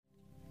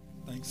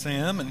Thanks,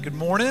 Sam, and good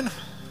morning.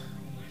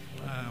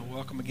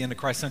 Welcome again to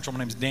Christ Central. My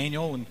name is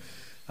Daniel, and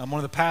I'm one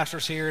of the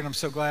pastors here, and I'm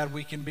so glad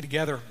we can be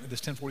together at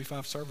this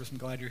 1045 service. I'm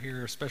glad you're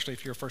here, especially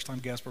if you're a first-time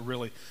guest. We're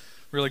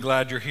really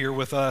glad you're here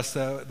with us.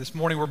 This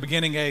morning we're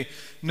beginning a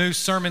new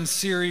sermon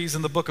series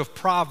in the book of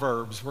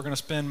Proverbs. We're going to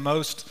spend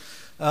most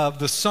of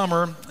the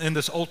summer in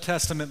this Old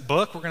Testament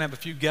book. We're going to have a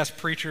few guest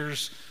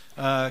preachers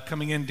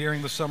coming in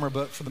during the summer,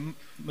 but for the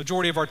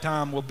majority of our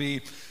time we'll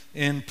be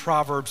in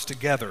Proverbs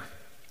together.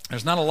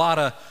 There's not a lot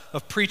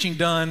of preaching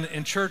done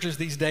in churches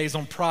these days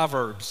on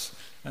Proverbs.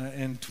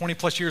 In 20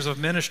 plus years of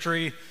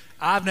ministry,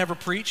 I've never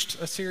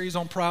preached a series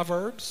on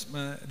Proverbs.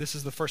 This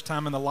is the first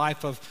time in the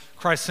life of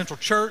Christ Central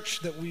Church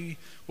that we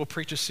will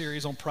preach a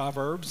series on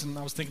Proverbs. And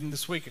I was thinking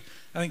this week,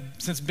 I think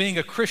since being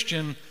a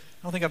Christian, I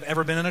don't think I've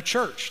ever been in a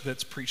church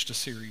that's preached a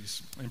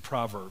series in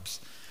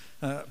Proverbs.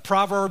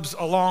 Proverbs,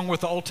 along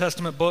with the Old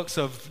Testament books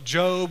of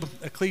Job,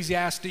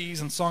 Ecclesiastes,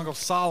 and Song of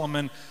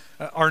Solomon,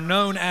 are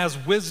known as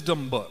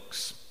wisdom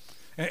books.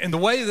 And the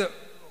way that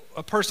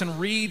a person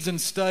reads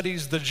and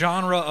studies the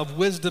genre of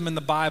wisdom in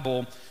the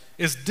Bible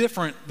is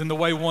different than the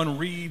way one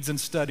reads and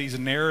studies a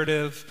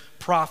narrative,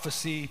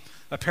 prophecy,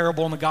 a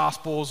parable in the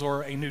Gospels,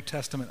 or a New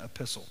Testament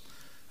epistle.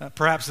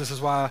 Perhaps this is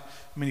why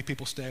many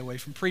people stay away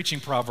from preaching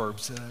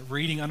Proverbs.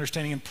 Reading,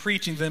 understanding, and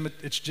preaching them,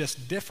 it's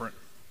just different.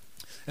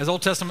 As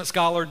Old Testament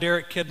scholar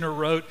Derek Kidner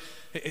wrote,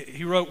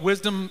 he wrote,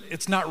 "Wisdom,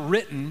 it's not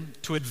written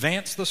to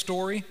advance the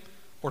story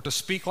or to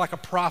speak like a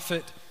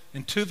prophet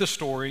into the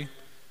story,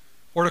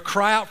 or to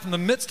cry out from the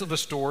midst of the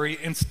story.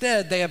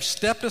 Instead, they have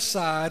stepped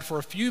aside for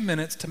a few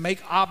minutes to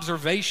make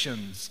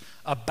observations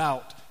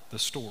about the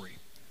story."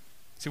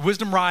 See,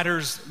 wisdom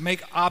writers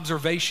make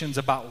observations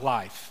about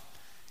life,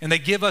 and they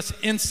give us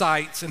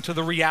insights into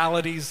the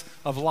realities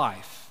of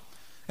life.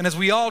 And as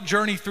we all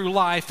journey through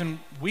life and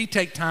we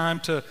take time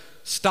to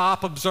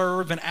stop,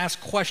 observe, and ask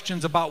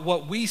questions about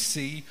what we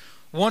see,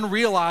 one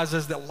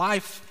realizes that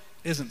life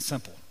isn't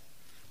simple.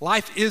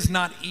 Life is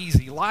not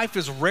easy. Life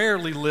is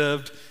rarely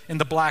lived in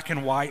the black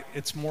and white.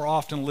 It's more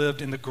often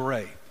lived in the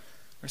gray.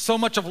 So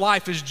much of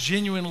life is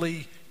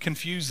genuinely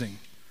confusing.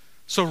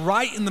 So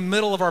right in the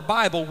middle of our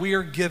Bible, we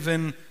are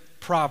given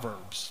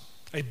Proverbs,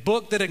 a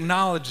book that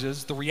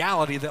acknowledges the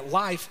reality that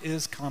life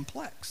is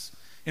complex.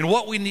 And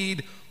what we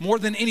need more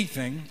than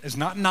anything is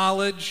not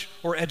knowledge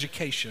or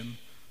education,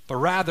 but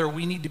rather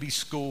we need to be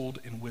schooled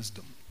in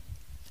wisdom.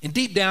 And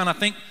deep down, I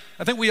think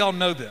we all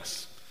know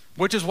this,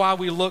 which is why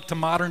we look to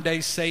modern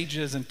day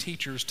sages and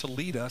teachers to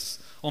lead us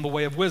on the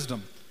way of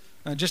wisdom.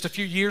 Just a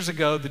few years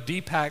ago, the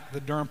DPAC,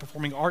 the Durham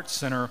Performing Arts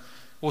Center,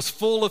 was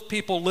full of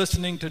people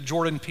listening to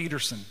Jordan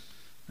Peterson.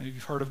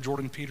 You've heard of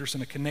Jordan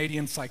Peterson, a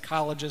Canadian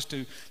psychologist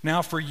who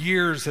now for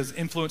years has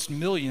influenced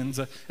millions,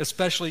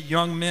 especially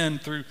young men,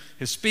 through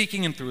his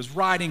speaking and through his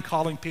writing,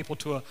 calling people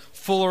to a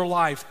fuller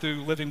life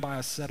through living by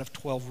a set of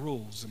 12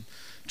 rules. And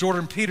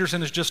Jordan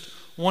Peterson is just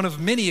one of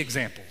many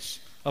examples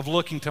of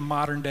looking to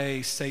modern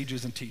day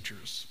sages and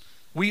teachers.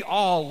 We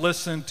all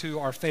listen to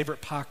our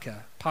favorite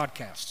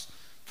podcasts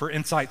for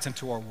insights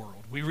into our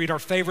world. We read our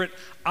favorite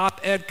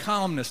op-ed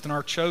columnist in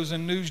our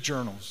chosen news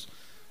journals.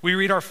 We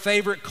read our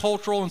favorite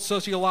cultural and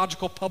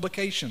sociological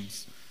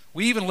publications.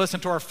 We even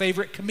listen to our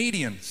favorite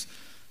comedians,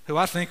 who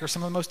I think are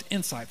some of the most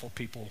insightful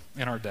people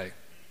in our day.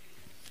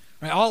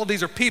 Right, all of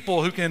these are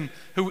people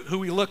who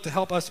we look to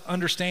help us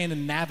understand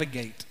and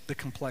navigate the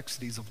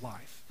complexities of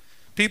life.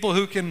 People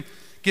who can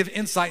give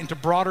insight into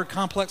broader,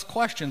 complex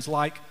questions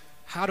like,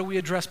 how do we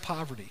address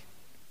poverty?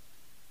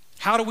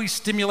 How do we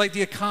stimulate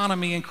the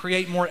economy and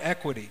create more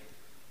equity?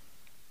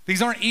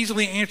 These aren't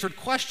easily answered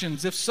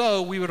questions. If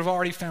so, we would have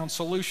already found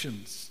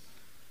solutions.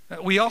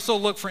 We also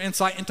look for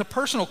insight into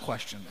personal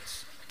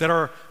questions that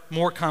are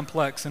more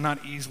complex and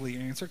not easily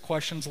answered.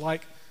 Questions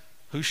like,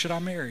 who should I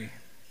marry?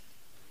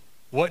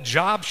 What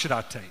job should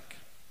I take?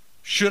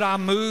 Should I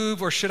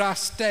move or should I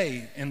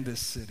stay in this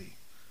city?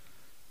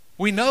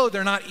 We know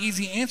they're not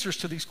easy answers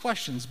to these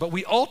questions, but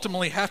we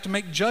ultimately have to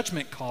make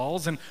judgment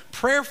calls, and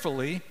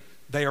prayerfully,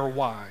 they are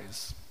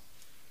wise.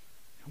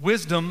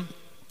 Wisdom,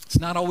 it's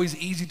not always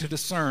easy to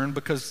discern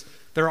because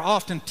there are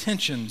often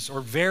tensions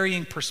or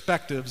varying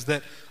perspectives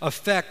that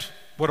affect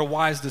what a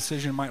wise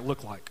decision might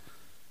look like.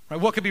 Right?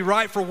 What could be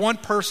right for one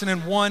person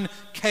in one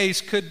case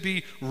could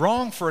be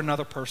wrong for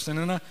another person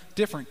in a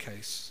different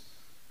case.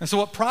 And so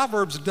what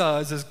Proverbs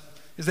does is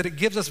that it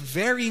gives us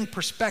varying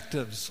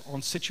perspectives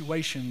on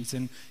situations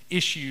and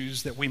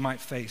issues that we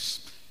might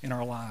face in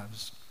our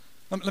lives.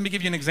 Let me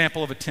give you an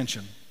example of a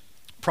tension.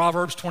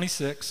 Proverbs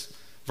 26,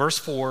 verse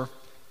 4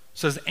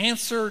 says,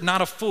 "Answer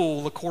not a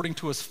fool according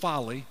to his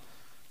folly,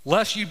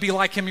 lest you be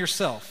like him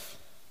yourself."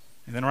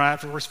 And then right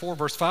after verse 4,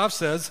 verse 5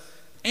 says,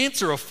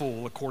 "Answer a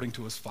fool according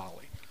to his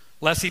folly,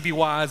 lest he be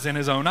wise in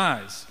his own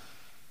eyes."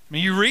 I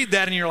mean, you read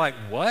that and you're like,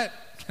 what?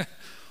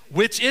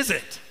 Which is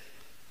it?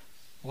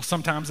 Well,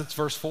 sometimes it's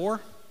verse 4,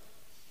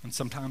 and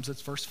sometimes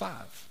it's verse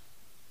 5.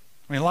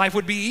 I mean, life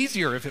would be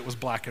easier if it was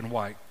black and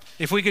white,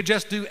 if we could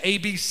just do A,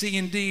 B, C,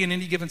 and D in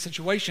any given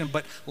situation,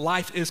 but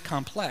life is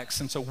complex,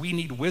 and so we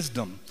need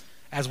wisdom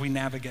as we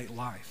navigate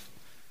life.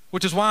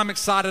 which is why I'm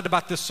excited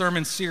about this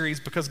sermon series,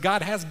 because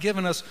God has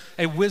given us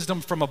a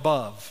wisdom from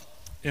above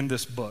in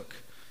this book.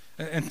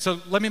 And so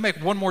let me make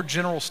one more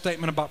general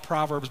statement about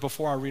Proverbs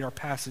before I read our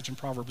passage in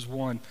Proverbs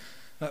 1.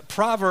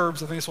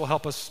 Proverbs, I think this will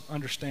help us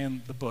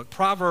understand the book.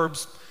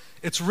 Proverbs,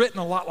 it's written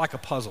a lot like a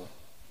puzzle.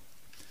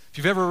 If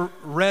you've ever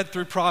read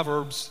through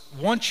Proverbs,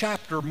 one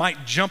chapter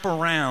might jump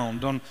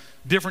around on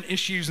different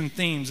issues and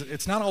themes.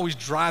 It's not always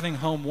driving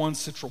home one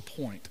central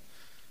point.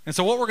 And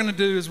so what we're going to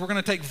do is we're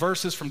going to take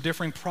verses from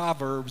differing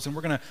Proverbs and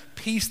we're going to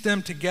piece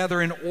them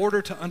together in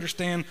order to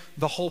understand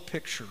the whole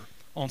picture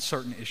on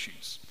certain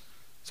issues.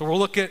 So we'll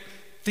look at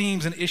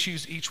themes and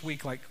issues each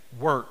week like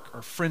work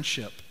or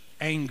friendship,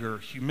 anger,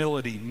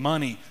 humility,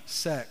 money,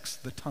 sex,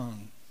 the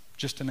tongue,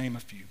 just to name a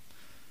few.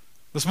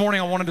 This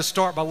morning I wanted to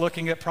start by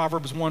looking at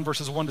Proverbs 1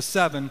 verses 1 to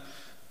 7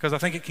 because I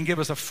think it can give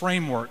us a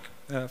framework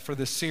for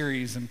this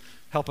series and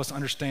help us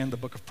understand the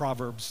book of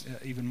Proverbs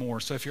even more.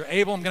 So if you're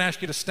able, I'm going to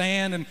ask you to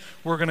stand and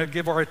we're going to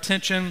give our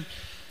attention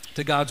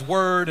to God's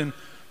word in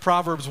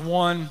Proverbs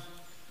 1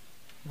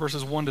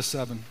 verses 1 to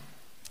 7.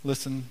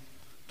 Listen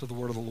to the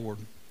word of the Lord.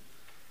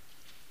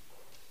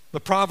 The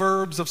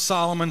Proverbs of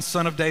Solomon,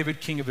 son of David,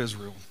 king of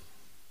Israel,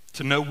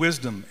 to know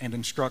wisdom and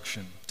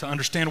instruction, to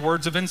understand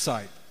words of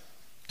insight,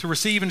 to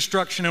receive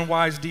instruction in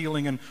wise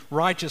dealing and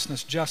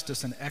righteousness,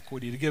 justice, and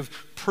equity, to give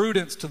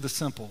prudence to the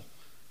simple,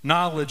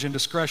 knowledge and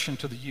discretion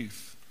to the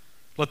youth.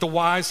 Let the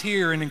wise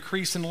hear and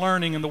increase in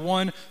learning, and the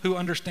one who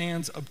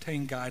understands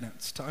obtain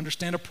guidance, to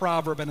understand a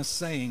proverb and a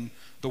saying,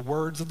 the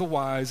words of the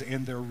wise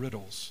and their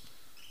riddles.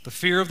 The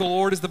fear of the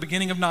Lord is the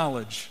beginning of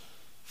knowledge.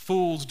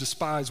 Fools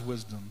despise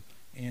wisdom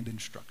and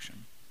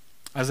instruction.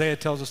 Isaiah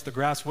tells us the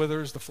grass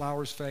withers, the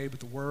flowers fade, but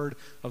the word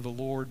of the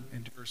Lord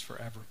endures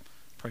forever.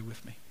 Pray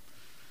with me.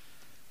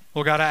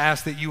 Lord God, I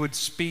ask that you would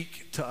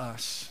speak to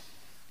us.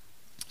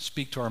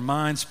 Speak to our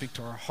minds, speak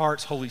to our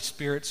hearts. Holy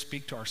Spirit,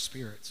 speak to our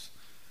spirits.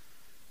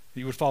 That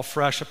you would fall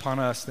fresh upon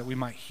us, that we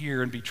might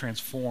hear and be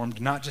transformed,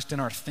 not just in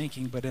our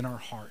thinking, but in our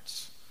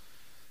hearts.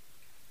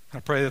 I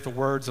pray that the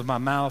words of my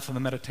mouth and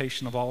the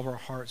meditation of all of our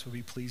hearts would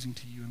be pleasing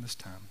to you in this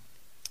time.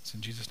 It's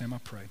in Jesus' name I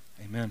pray.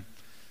 Amen.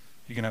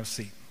 You can have a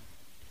seat.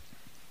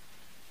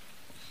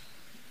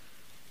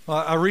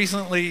 I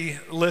recently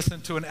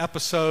listened to an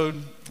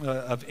episode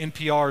of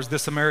NPR's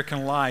This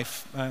American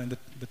Life.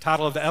 The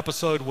title of the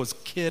episode was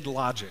Kid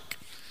Logic.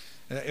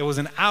 It was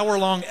an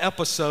hour-long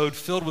episode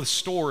filled with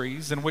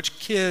stories in which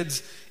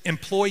kids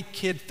employ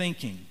kid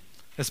thinking,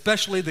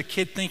 especially the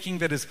kid thinking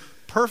that is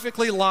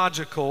perfectly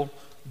logical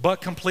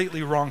but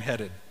completely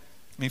wrong-headed.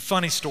 I mean,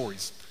 funny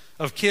stories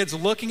of kids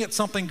looking at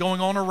something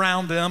going on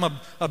around them,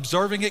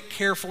 observing it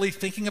carefully,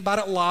 thinking about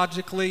it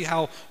logically,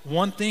 how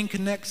one thing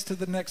connects to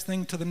the next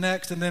thing to the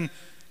next, and then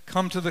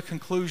come to the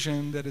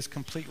conclusion that is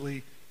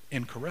completely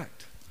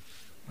incorrect.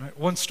 Right?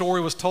 One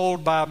story was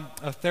told by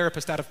a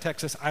therapist out of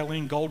Texas,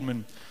 Eileen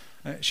Goldman.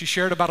 She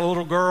shared about a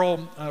little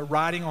girl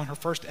riding on her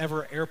first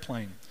ever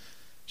airplane.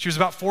 She was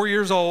about 4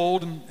 years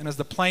old, and as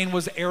the plane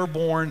was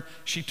airborne,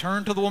 she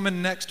turned to the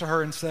woman next to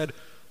her and said,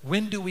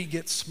 "When do we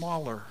get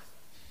smaller?"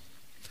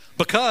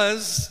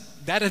 Because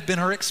that had been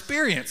her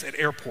experience at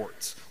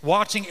airports,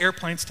 watching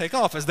airplanes take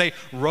off. As they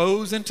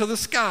rose into the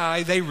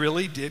sky, they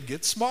really did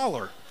get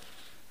smaller.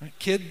 Right?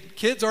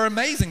 Kids are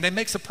amazing. They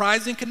make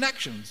surprising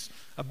connections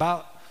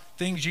about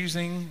things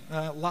using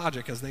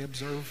logic as they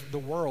observe the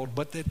world,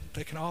 but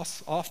they can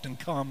also often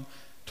come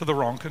to the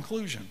wrong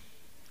conclusion.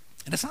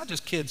 And it's not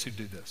just kids who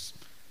do this.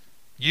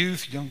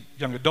 Youth,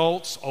 young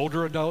adults,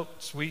 older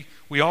adults, we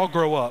all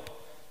grow up.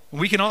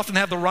 We can often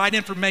have the right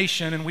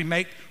information and we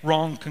make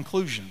wrong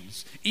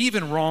conclusions,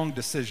 even wrong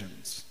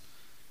decisions.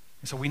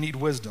 And so we need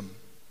wisdom.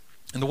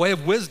 And the way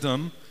of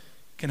wisdom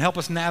can help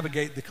us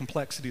navigate the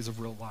complexities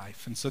of real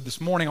life. And so this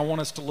morning I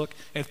want us to look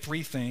at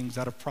three things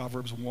out of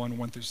Proverbs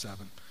 1 through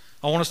 7.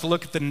 I want us to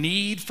look at the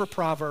need for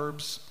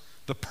Proverbs,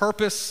 the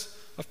purpose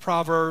of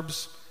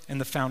Proverbs,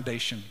 and the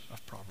foundation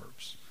of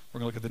Proverbs.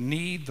 We're going to look at the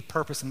need, the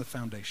purpose, and the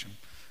foundation.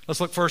 Let's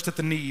look first at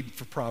the need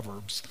for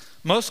Proverbs.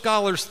 Most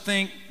scholars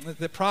think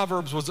that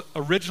Proverbs was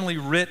originally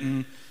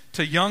written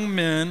to young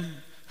men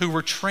who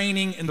were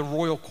training in the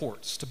royal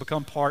courts to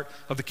become part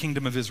of the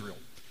kingdom of Israel.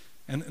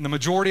 And the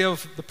majority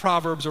of the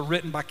Proverbs are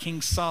written by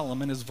King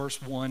Solomon, as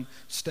verse 1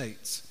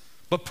 states.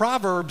 But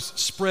Proverbs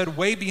spread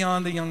way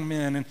beyond the young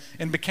men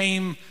and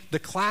became the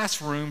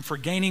classroom for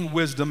gaining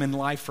wisdom in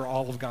life for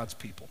all of God's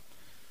people.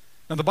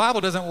 Now, the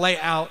Bible doesn't lay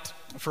out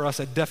for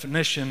us a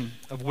definition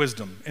of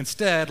wisdom.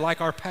 Instead,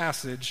 like our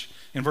passage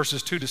in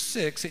verses 2 to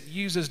 6, it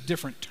uses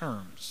different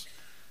terms.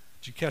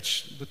 Did you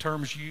catch the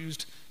terms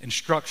used?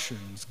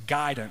 Instructions,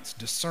 guidance,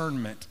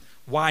 discernment,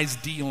 wise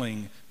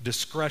dealing,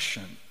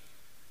 discretion.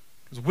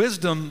 Because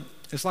wisdom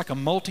is like a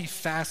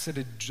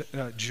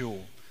multifaceted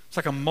jewel. It's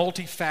like a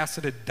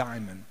multifaceted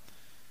diamond.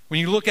 When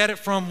you look at it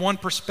from one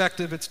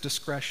perspective, it's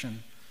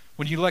discretion.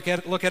 When you look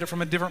at it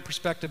from a different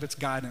perspective, it's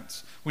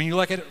guidance. When you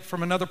look at it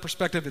from another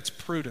perspective, it's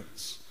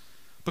prudence.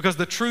 Because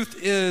the truth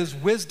is,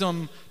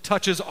 wisdom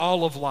touches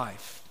all of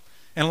life.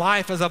 And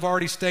life, as I've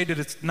already stated,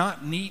 it's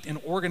not neat and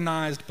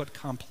organized, but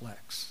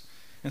complex.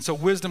 And so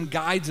wisdom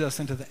guides us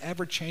into the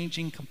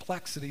ever-changing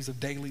complexities of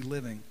daily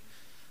living.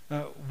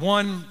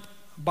 One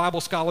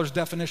Bible scholar's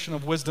definition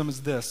of wisdom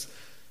is this.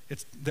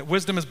 It's that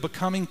wisdom is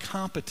becoming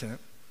competent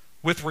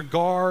with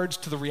regards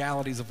to the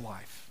realities of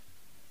life.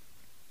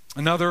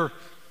 Another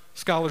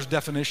scholar's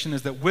definition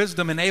is that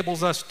wisdom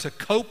enables us to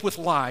cope with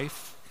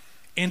life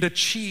and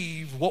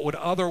achieve what would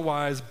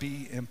otherwise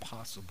be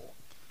impossible.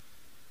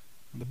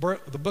 The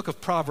book of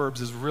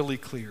Proverbs is really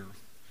clear.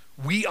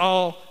 We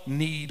all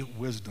need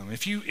wisdom.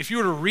 If you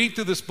were to read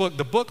through this book,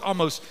 the book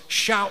almost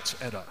shouts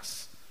at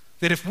us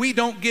that if we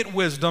don't get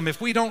wisdom,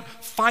 if we don't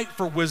fight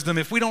for wisdom,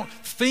 if we don't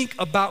think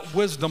about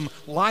wisdom,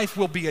 life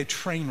will be a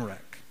train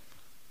wreck.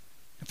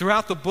 And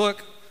throughout the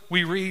book,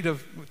 we read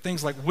of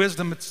things like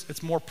wisdom,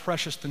 it's more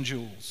precious than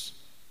jewels.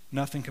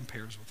 Nothing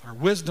compares with her.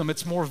 Wisdom,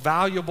 it's more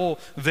valuable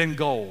than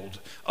gold.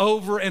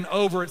 Over and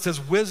over, it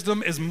says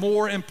wisdom is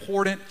more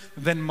important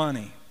than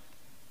money.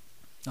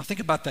 Now think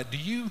about that. Do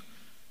you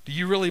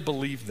really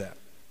believe that?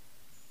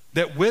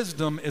 That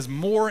wisdom is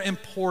more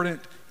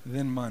important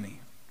than money?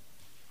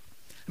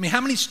 I mean,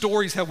 how many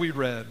stories have we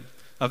read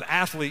of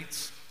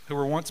athletes who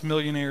were once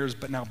millionaires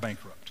but now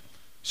bankrupt?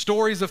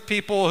 Stories of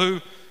people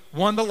who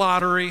won the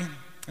lottery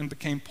and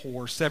became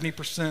poor.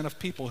 70% of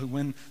people who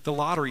win the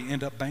lottery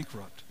end up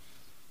bankrupt.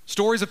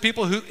 Stories of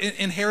people who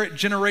inherit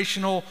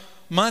generational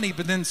money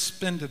but then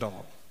spend it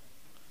all.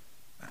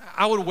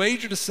 I would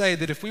wager to say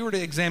that if we were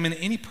to examine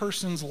any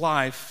person's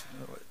life,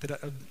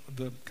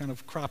 the kind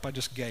of crop I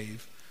just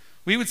gave,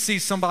 we would see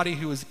somebody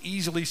who is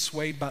easily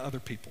swayed by other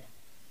people.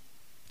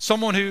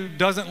 Someone who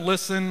doesn't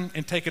listen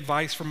and take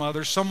advice from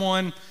others.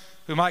 Someone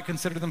who might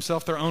consider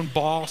themselves their own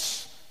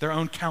boss, their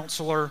own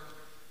counselor.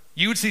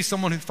 You would see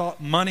someone who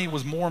thought money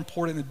was more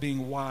important than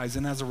being wise,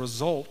 and as a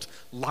result,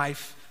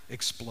 life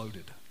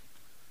exploded.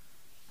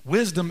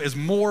 Wisdom is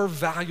more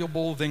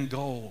valuable than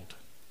gold.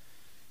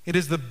 It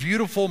is the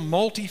beautiful,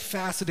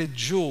 multifaceted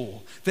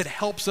jewel that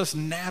helps us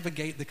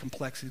navigate the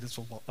complexities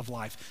of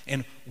life,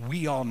 and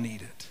we all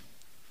need it.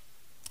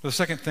 The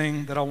second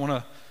thing that I want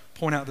to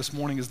point out this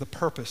morning is the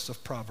purpose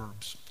of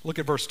Proverbs. Look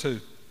at verse 2.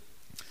 It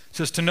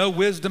says, to know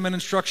wisdom and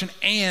instruction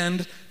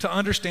and to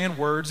understand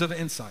words of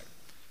insight.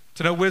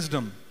 To know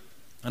wisdom.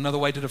 Another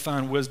way to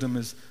define wisdom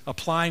is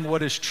applying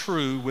what is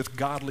true with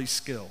godly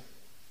skill.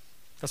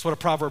 That's what a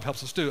proverb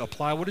helps us do.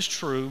 Apply what is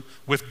true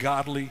with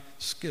godly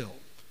skill.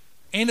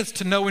 And it's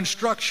to know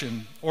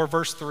instruction, or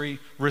verse 3,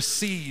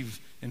 receive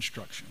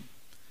instruction.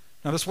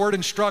 Now this word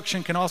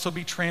instruction can also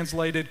be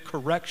translated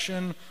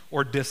correction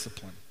or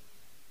discipline.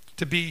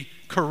 To be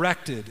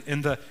corrected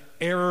in the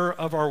error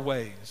of our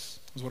ways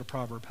is what a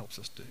proverb helps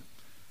us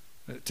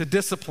do. To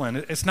discipline,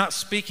 it's not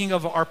speaking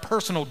of our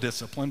personal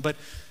discipline,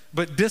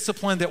 but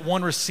discipline that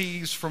one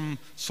receives from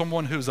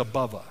someone who's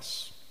above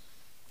us.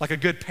 Like a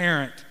good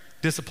parent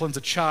disciplines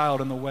a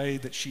child in the way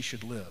that she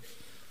should live.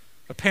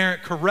 A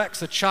parent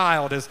corrects a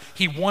child as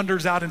he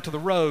wanders out into the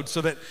road so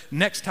that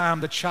next time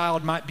the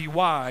child might be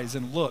wise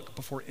and look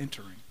before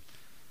entering.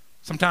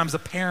 Sometimes a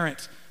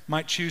parent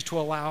might choose to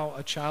allow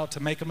a child to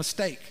make a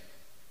mistake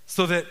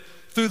so that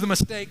through the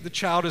mistake the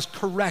child is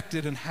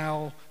corrected in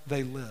how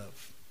they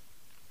live.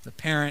 The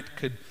parent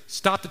could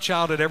stop the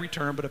child at every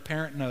turn, but a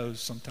parent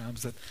knows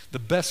sometimes that the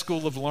best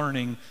school of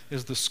learning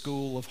is the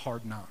school of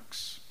hard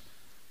knocks.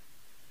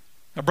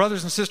 Now,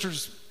 brothers and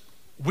sisters,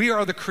 we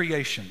are the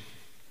creation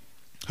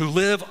who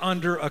live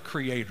under a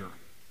creator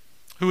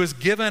who has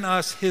given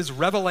us his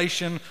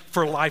revelation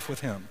for life with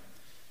him.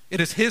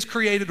 It is his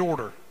created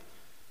order.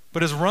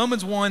 But as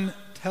Romans 1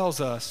 tells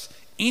us,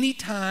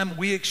 anytime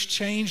we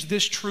exchange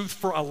this truth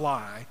for a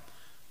lie,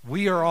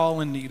 we are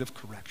all in need of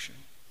correction.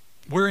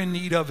 We're in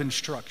need of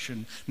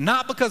instruction.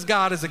 Not because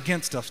God is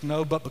against us,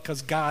 no, but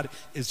because God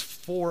is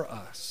for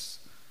us.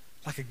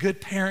 Like a good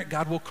parent,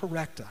 God will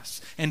correct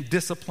us and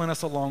discipline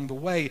us along the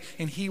way,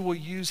 and he will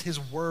use his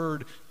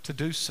word to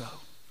do so.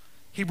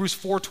 Hebrews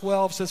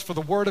 4:12 says, for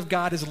the word of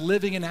God is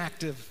living and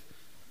active,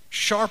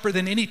 sharper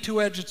than any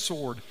two-edged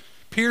sword,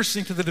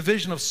 piercing to the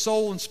division of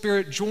soul and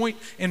spirit, joint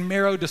and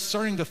marrow,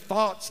 discerning the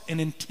thoughts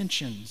and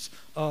intentions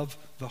of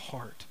the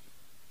heart.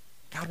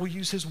 God will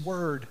use his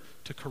word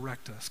to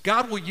correct us.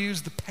 God will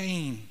use the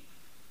pain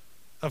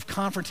of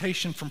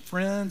confrontation from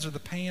friends or the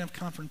pain of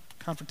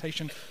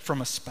confrontation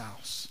from a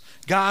spouse.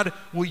 God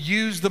will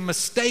use the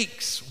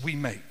mistakes we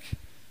make.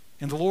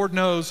 And the Lord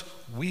knows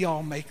we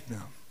all make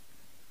them.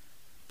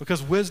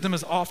 Because wisdom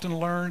is often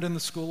learned in the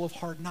school of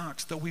hard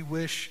knocks, though we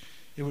wish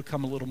it would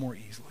come a little more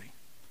easily.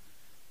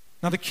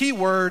 Now the key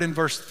word in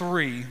verse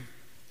 3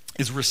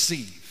 is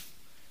receive.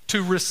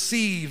 To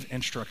receive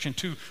instruction,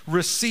 to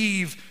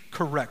receive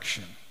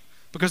correction.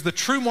 Because the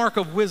true mark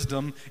of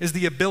wisdom is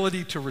the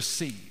ability to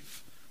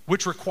receive,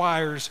 which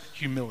requires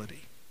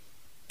humility.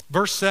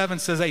 Verse 7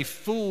 says, a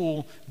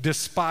fool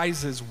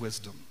despises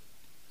wisdom.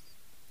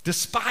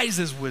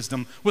 Despises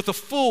wisdom. With a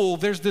fool,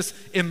 there's this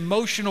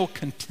emotional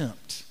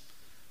contempt,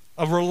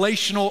 a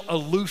relational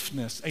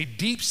aloofness, a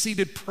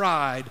deep-seated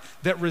pride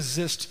that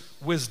resists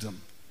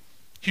wisdom.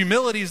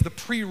 Humility is the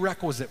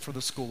prerequisite for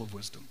the school of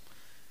wisdom.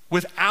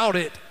 Without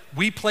it,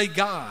 we play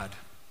God.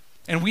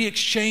 and we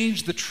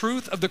exchange the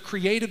truth of the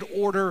created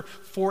order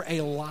for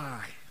a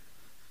lie.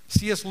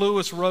 C.S.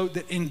 Lewis wrote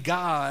that in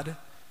God,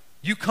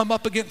 you come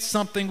up against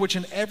something which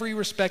in every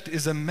respect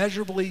is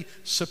immeasurably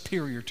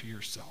superior to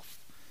yourself.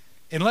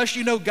 Unless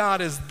you know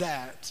God as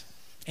that,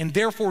 and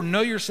therefore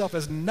know yourself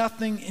as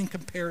nothing in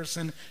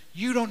comparison,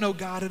 you don't know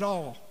God at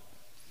all.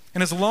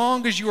 And as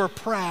long as you are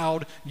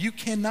proud, you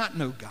cannot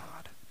know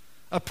God.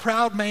 A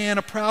proud man,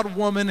 a proud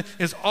woman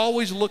is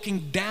always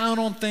looking down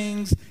on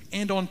things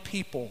and on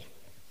people.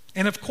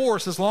 And of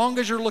course, as long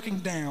as you're looking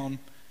down,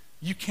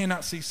 you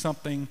cannot see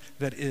something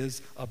that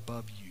is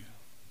above you.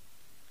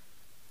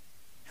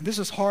 And this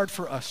is hard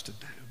for us to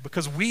do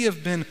because we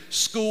have been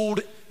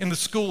schooled in the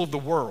school of the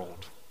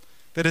world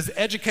that has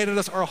educated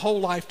us our whole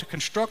life to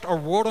construct our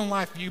world and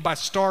life view by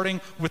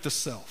starting with the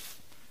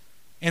self.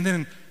 And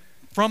then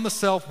from the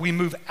self, we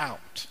move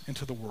out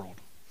into the world.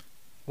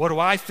 What do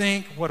I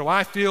think? What do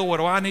I feel? What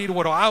do I need?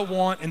 What do I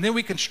want? And then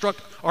we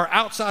construct our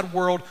outside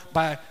world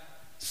by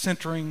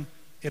centering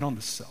it on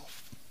the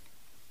self.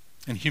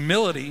 And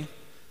humility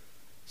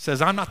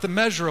says, I'm not the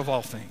measure of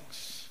all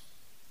things.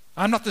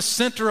 I'm not the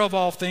center of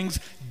all things.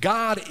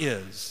 God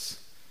is.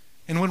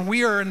 And when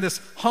we are in this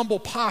humble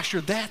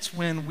posture, that's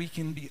when we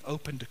can be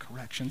open to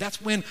correction.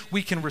 That's when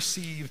we can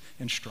receive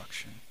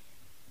instruction.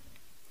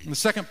 And the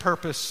second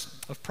purpose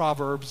of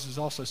Proverbs is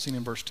also seen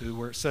in verse 2,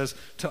 where it says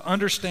to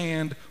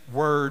understand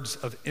words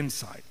of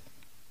insight.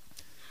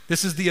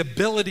 This is the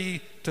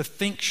ability to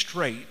think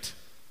straight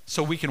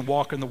so we can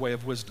walk in the way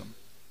of wisdom.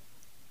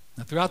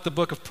 Now, throughout the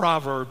book of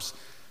Proverbs,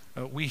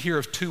 we hear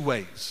of two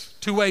ways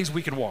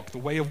we can walk: the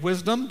way of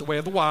wisdom, the way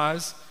of the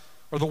wise,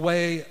 or the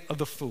way of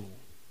the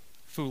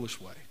foolish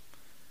way.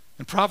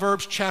 In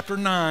Proverbs chapter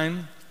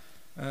 9,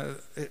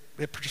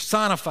 it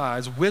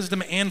personifies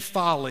wisdom and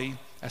folly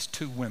as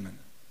two women.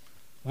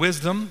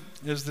 Wisdom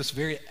is this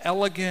very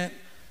elegant,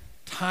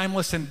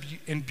 timeless,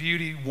 and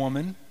beauty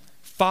woman.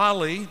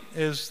 Folly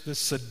is this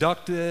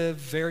seductive,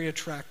 very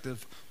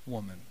attractive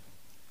woman.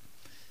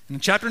 And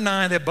in chapter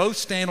 9, they both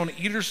stand on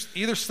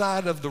either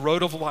side of the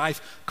road of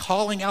life,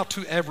 calling out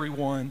to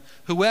everyone,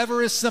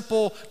 whoever is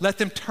simple, let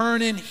them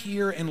turn in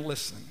here and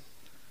listen.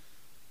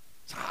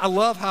 So I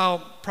love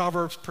how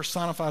Proverbs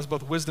personifies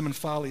both wisdom and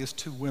folly as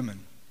two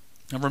women.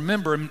 Now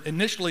remember,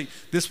 initially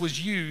this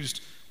was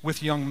used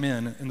with young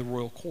men in the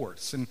royal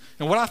courts. And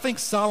what I think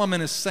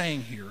Solomon is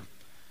saying here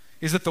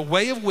is that the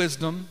way of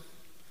wisdom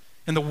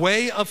and the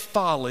way of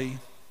folly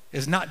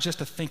is not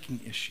just a thinking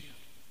issue,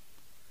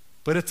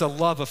 but it's a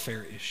love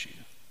affair issue.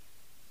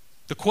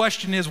 The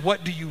question is,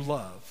 what do you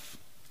love?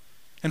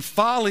 And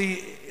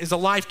folly is a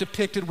life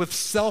depicted with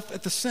self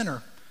at the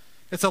center.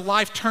 It's a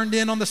life turned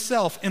in on the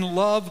self, in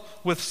love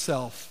with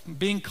self.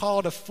 Being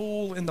called a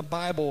fool in the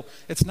Bible,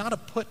 it's not a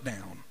put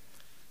down.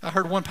 I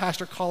heard one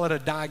pastor call it a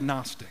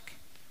diagnostic.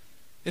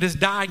 It is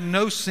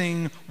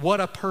diagnosing what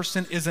a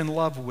person is in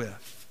love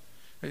with.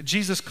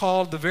 Jesus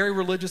called the very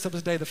religious of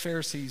his day, the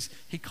Pharisees,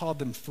 he called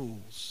them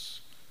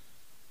fools.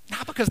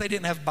 Not because they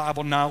didn't have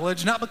Bible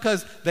knowledge, not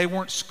because they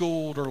weren't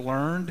schooled or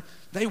learned.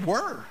 They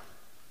were.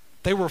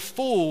 They were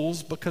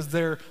fools because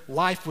their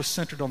life was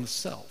centered on the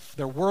self.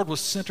 Their world was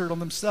centered on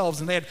themselves,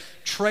 and they had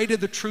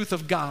traded the truth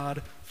of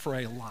God for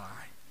a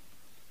lie.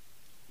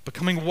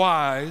 Becoming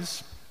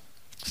wise,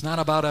 it's not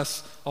about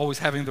us always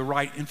having the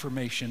right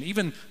information,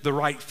 even the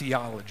right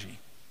theology.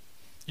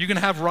 You can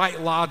have right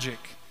logic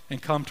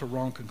and come to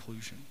wrong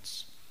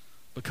conclusions.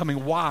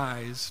 Becoming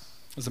wise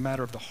is a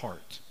matter of the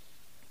heart.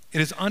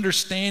 It is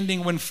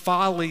understanding when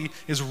folly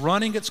is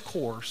running its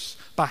course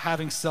by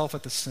having self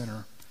at the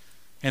center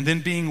and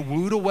then being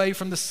wooed away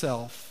from the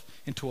self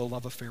into a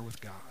love affair with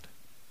God.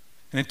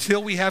 And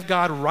until we have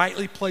God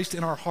rightly placed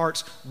in our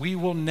hearts, we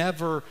will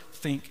never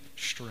think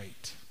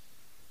straight.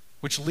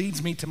 Which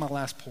leads me to my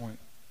last point.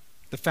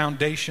 The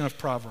foundation of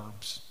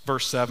Proverbs,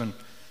 verse 7.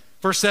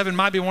 Verse 7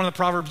 might be one of the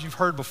Proverbs you've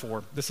heard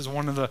before. This is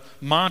one of the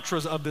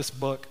mantras of this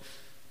book.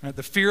 Right?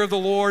 The fear of the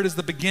Lord is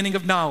the beginning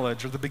of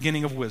knowledge, or the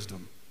beginning of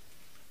wisdom.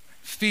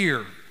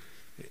 Fear,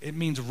 it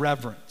means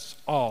reverence,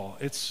 awe.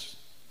 It's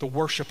the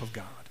worship of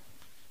God.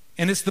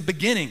 And it's the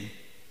beginning,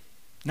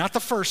 not the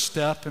first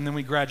step, and then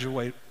we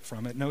graduate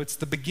from it. No, it's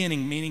the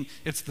beginning, meaning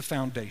it's the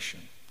foundation.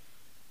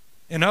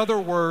 In other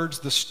words,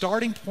 the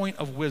starting point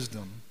of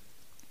wisdom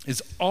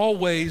is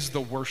always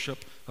the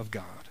worship of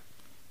God.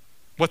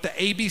 What the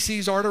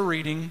ABCs are to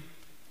reading,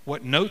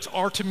 what notes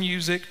are to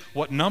music,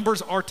 what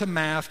numbers are to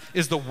math,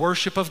 is the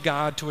worship of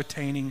God to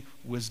attaining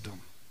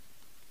wisdom.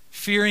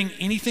 Fearing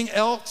anything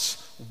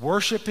else,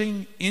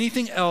 worshiping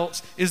anything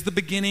else, is the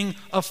beginning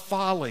of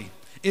folly.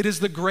 It is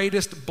the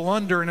greatest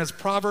blunder, and as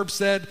Proverbs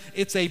said,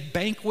 it's a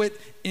banquet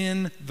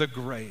in the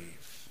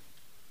grave.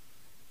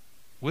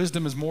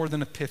 Wisdom is more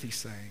than a pithy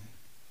saying.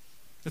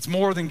 It's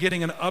more than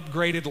getting an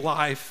upgraded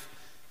life.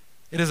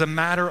 It is a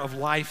matter of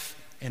life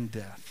and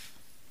death.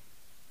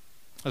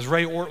 As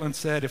Ray Ortlund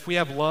said, if we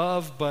have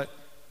love but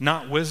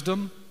not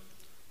wisdom,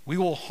 we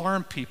will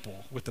harm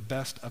people with the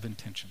best of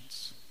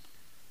intentions.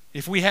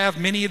 If we have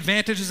many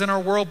advantages in our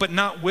world but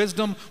not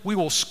wisdom, we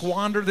will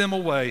squander them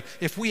away.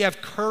 If we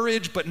have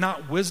courage but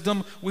not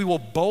wisdom, we will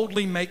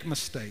boldly make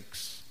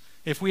mistakes.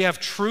 If we have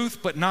truth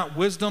but not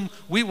wisdom,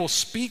 we will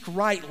speak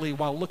rightly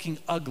while looking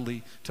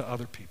ugly to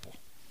other people.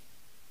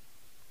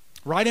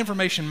 Right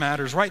information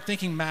matters, right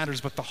thinking matters,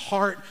 but the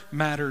heart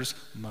matters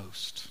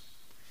most.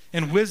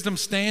 And wisdom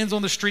stands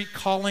on the street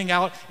calling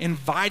out,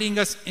 inviting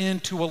us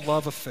into a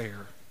love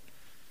affair.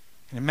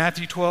 And in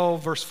Matthew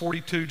 12, verse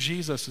 42,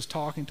 Jesus is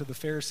talking to the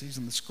Pharisees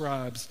and the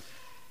scribes.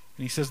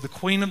 And he says, the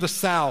queen of the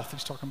south,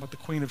 he's talking about the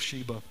queen of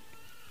Sheba,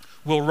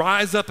 will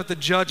rise up at the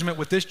judgment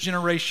with this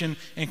generation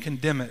and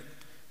condemn it.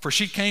 For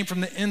she came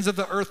from the ends of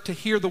the earth to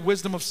hear the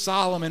wisdom of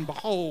Solomon.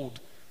 Behold,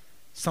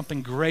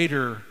 something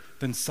greater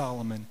than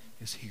Solomon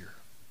is here.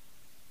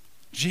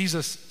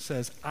 Jesus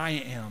says, I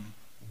am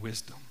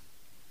wisdom.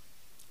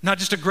 Not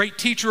just a great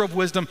teacher of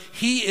wisdom,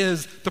 he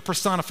is the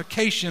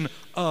personification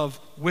of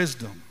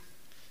wisdom.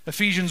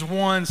 Ephesians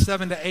 1,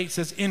 7-8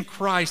 says, in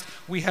Christ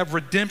we have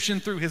redemption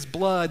through his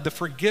blood, the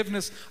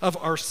forgiveness of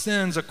our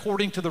sins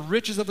according to the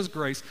riches of his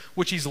grace,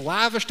 which he's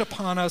lavished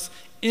upon us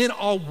in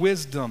all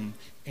wisdom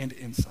and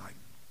insight.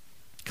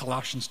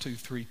 Colossians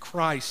 2:3,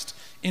 Christ,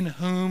 in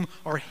whom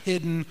are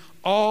hidden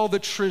all the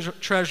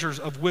treasures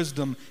of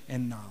wisdom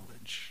and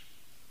knowledge.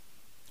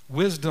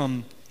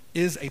 Wisdom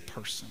is a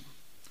person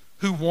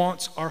who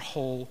wants our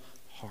whole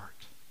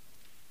heart.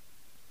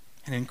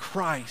 And in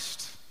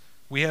Christ,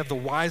 we have the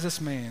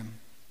wisest man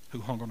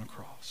who hung on a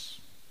cross.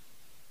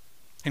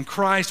 In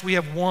Christ, we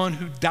have one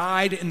who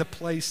died in the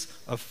place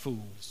of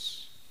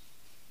fools.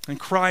 In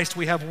Christ,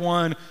 we have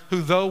one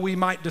who, though we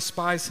might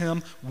despise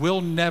him,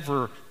 will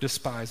never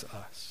despise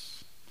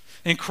us.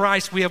 In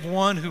Christ, we have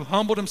one who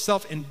humbled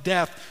himself in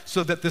death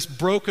so that this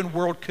broken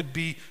world could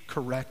be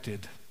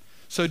corrected.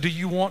 So do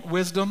you want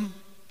wisdom?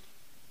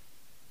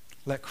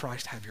 Let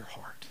Christ have your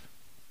heart.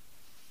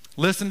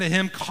 Listen to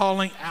him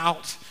calling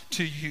out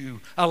to you.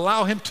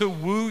 Allow him to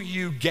woo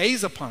you.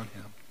 Gaze upon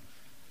him.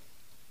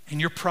 And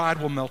your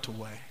pride will melt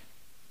away.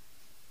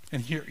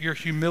 And your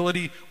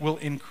humility will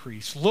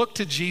increase. Look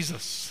to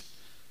Jesus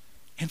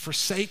and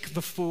forsake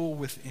the fool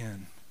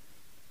within.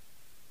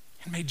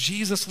 And may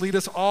Jesus lead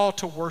us all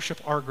to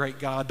worship our great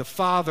God, the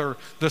Father,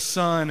 the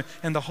Son,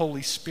 and the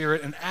Holy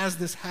Spirit. And as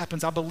this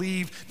happens, I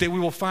believe that we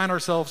will find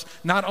ourselves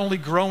not only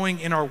growing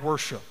in our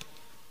worship,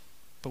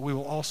 but we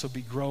will also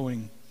be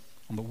growing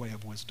on the way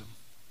of wisdom.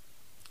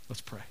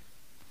 Let's pray.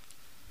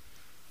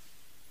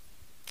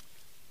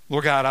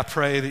 Lord God, I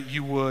pray that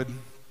you would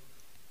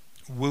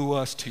woo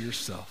us to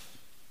yourself.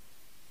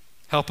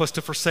 Help us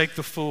to forsake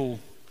the fool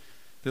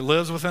that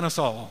lives within us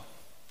all,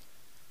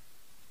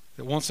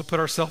 that wants to put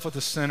ourselves at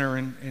the center.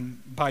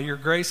 And by your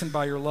grace and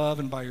by your love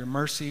and by your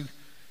mercy,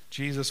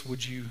 Jesus,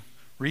 would you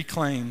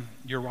reclaim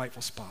your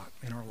rightful spot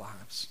in our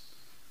lives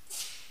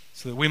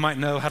so that we might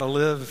know how to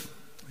live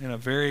in a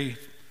very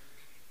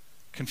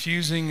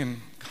confusing and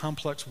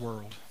complex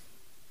world.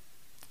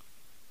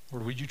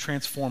 Lord, would you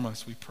transform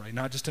us, we pray,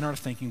 not just in our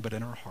thinking, but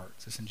in our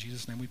hearts. It's in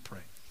Jesus' name we pray.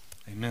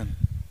 Amen.